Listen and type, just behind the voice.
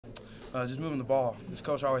Just moving the ball. This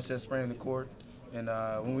coach always says spraying the court. And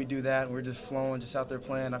when we do that, we're just flowing, just out there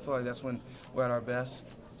playing. I feel like that's when we're at our best.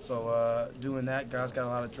 So doing that, guys got a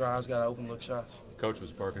lot of drives, got open look shots. Coach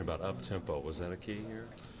was barking about up-tempo. Was that a key here?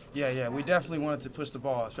 Yeah. We definitely wanted to push the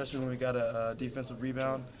ball, especially when we got a defensive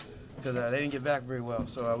rebound, because they didn't get back very well.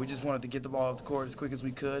 So we just wanted to get the ball off the court as quick as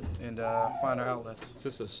we could and find our outlets. Is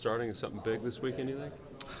this a starting of something big this weekend, you think?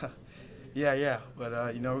 Yeah. But,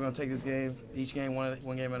 we're going to take this game, each game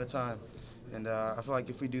one game at a time. And I feel like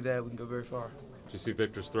if we do that, we can go very far. Did you see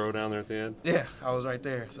Victor's throw down there at the end? Yeah, I was right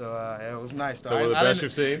there. So it was nice. One of the best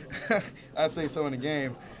you've seen? I'd say so in the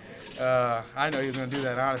game. I know he was going to do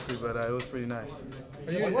that, honestly, but it was pretty nice.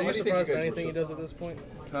 Are you surprised by anything he does at this point?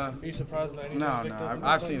 Are you surprised by anything? No.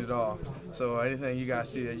 I've seen it all. So anything you guys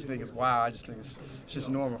see that you think is wow, I just think it's just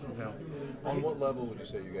normal from him. On what level would you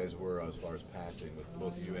say you guys were as far as passing with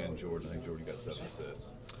both you and Jordan? I think Jordan got 7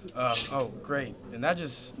 assists. Great. And that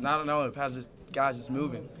just not only passes, guys just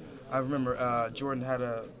moving. I remember Jordan had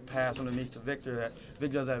a pass underneath to Victor that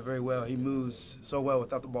Vic does that very well. He moves so well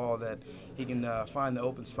without the ball that he can find the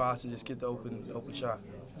open spots and just get the open shot.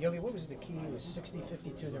 Yogi, what was the key? It was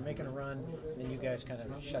 60-52. They're making a run, and then you guys kind of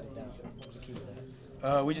shut it down. What was the key to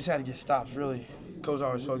that? We just had to get stops, really. Coach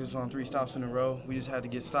always focused on 3 stops in a row. We just had to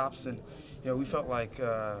get stops, and we felt like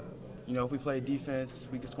if we played defense,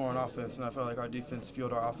 we could score on offense, and I felt like our defense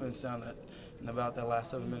fueled our offense down in about that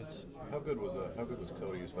last 7 minutes. How good was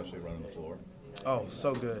Cody, especially running the floor? Oh,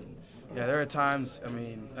 so good. Yeah, there are times.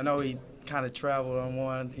 I know he kind of traveled on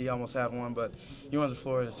one. He almost had one, but he runs the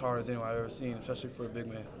floor as hard as anyone I've ever seen, especially for a big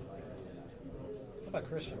man. How about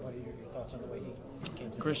Christian? What are your thoughts on the way he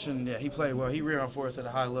came to Christian, he played well. He rebounded for us at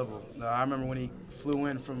a high level. I remember when he flew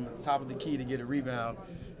in from the top of the key to get a rebound,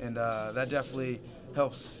 and that definitely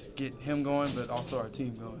helps get him going, but also our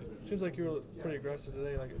team going. Seems like you were pretty aggressive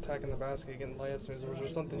today, like attacking the basket, getting layups. Was there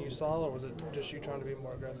something you saw, or was it just you trying to be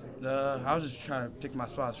more aggressive? I was just trying to pick my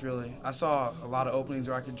spots, really. I saw a lot of openings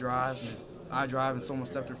where I could drive, and if I drive and someone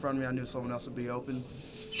stepped in front of me, I knew someone else would be open.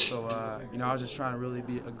 So, I was just trying to really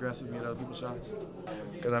be aggressive and get other people's shots.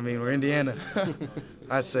 Because, we're Indiana.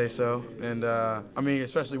 I'd say so. And,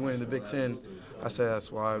 especially winning the Big Ten, I'd say that's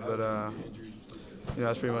why. But,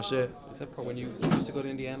 that's pretty much it. Is that part when you used to go to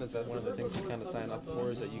Indiana, is that one of the things you kind of sign up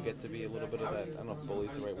for, is that you get to be a little bit of that, I don't know if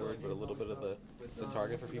bully's the right word, but a little bit of the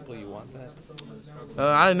target for people? You want that?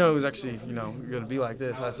 I didn't know it was actually, going to be like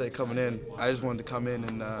this. I'd say coming in, I just wanted to come in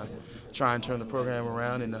and try and turn the program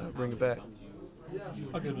around and bring it back.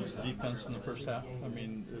 How good was the defense in the first half?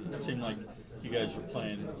 It seemed like you guys were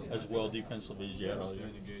playing as well defensively as you had all year.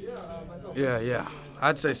 Yeah.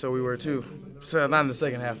 I'd say so. We were too. So not in the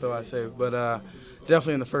second half, though, I'd say, but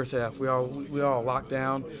definitely in the first half. We all locked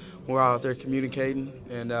down. We're out there communicating,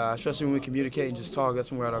 and especially when we communicate and just talk,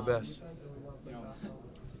 that's when we're at our best. You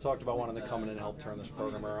talked about wanting to come in and help turn this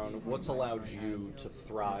program around. What's allowed you to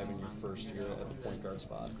thrive in your first year at the point guard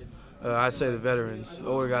spot? I'd say the veterans, the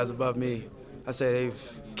older guys above me. I say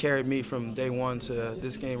they've carried me from day one to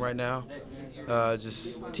this game right now,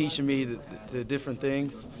 just teaching me the different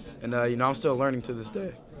things, and I'm still learning to this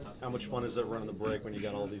day. How much fun is it running the break when you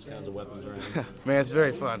got all these kinds of weapons around? Man, it's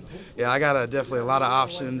very fun. Yeah, I got definitely a lot of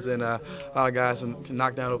options and a lot of guys can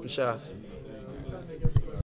knock down open shots.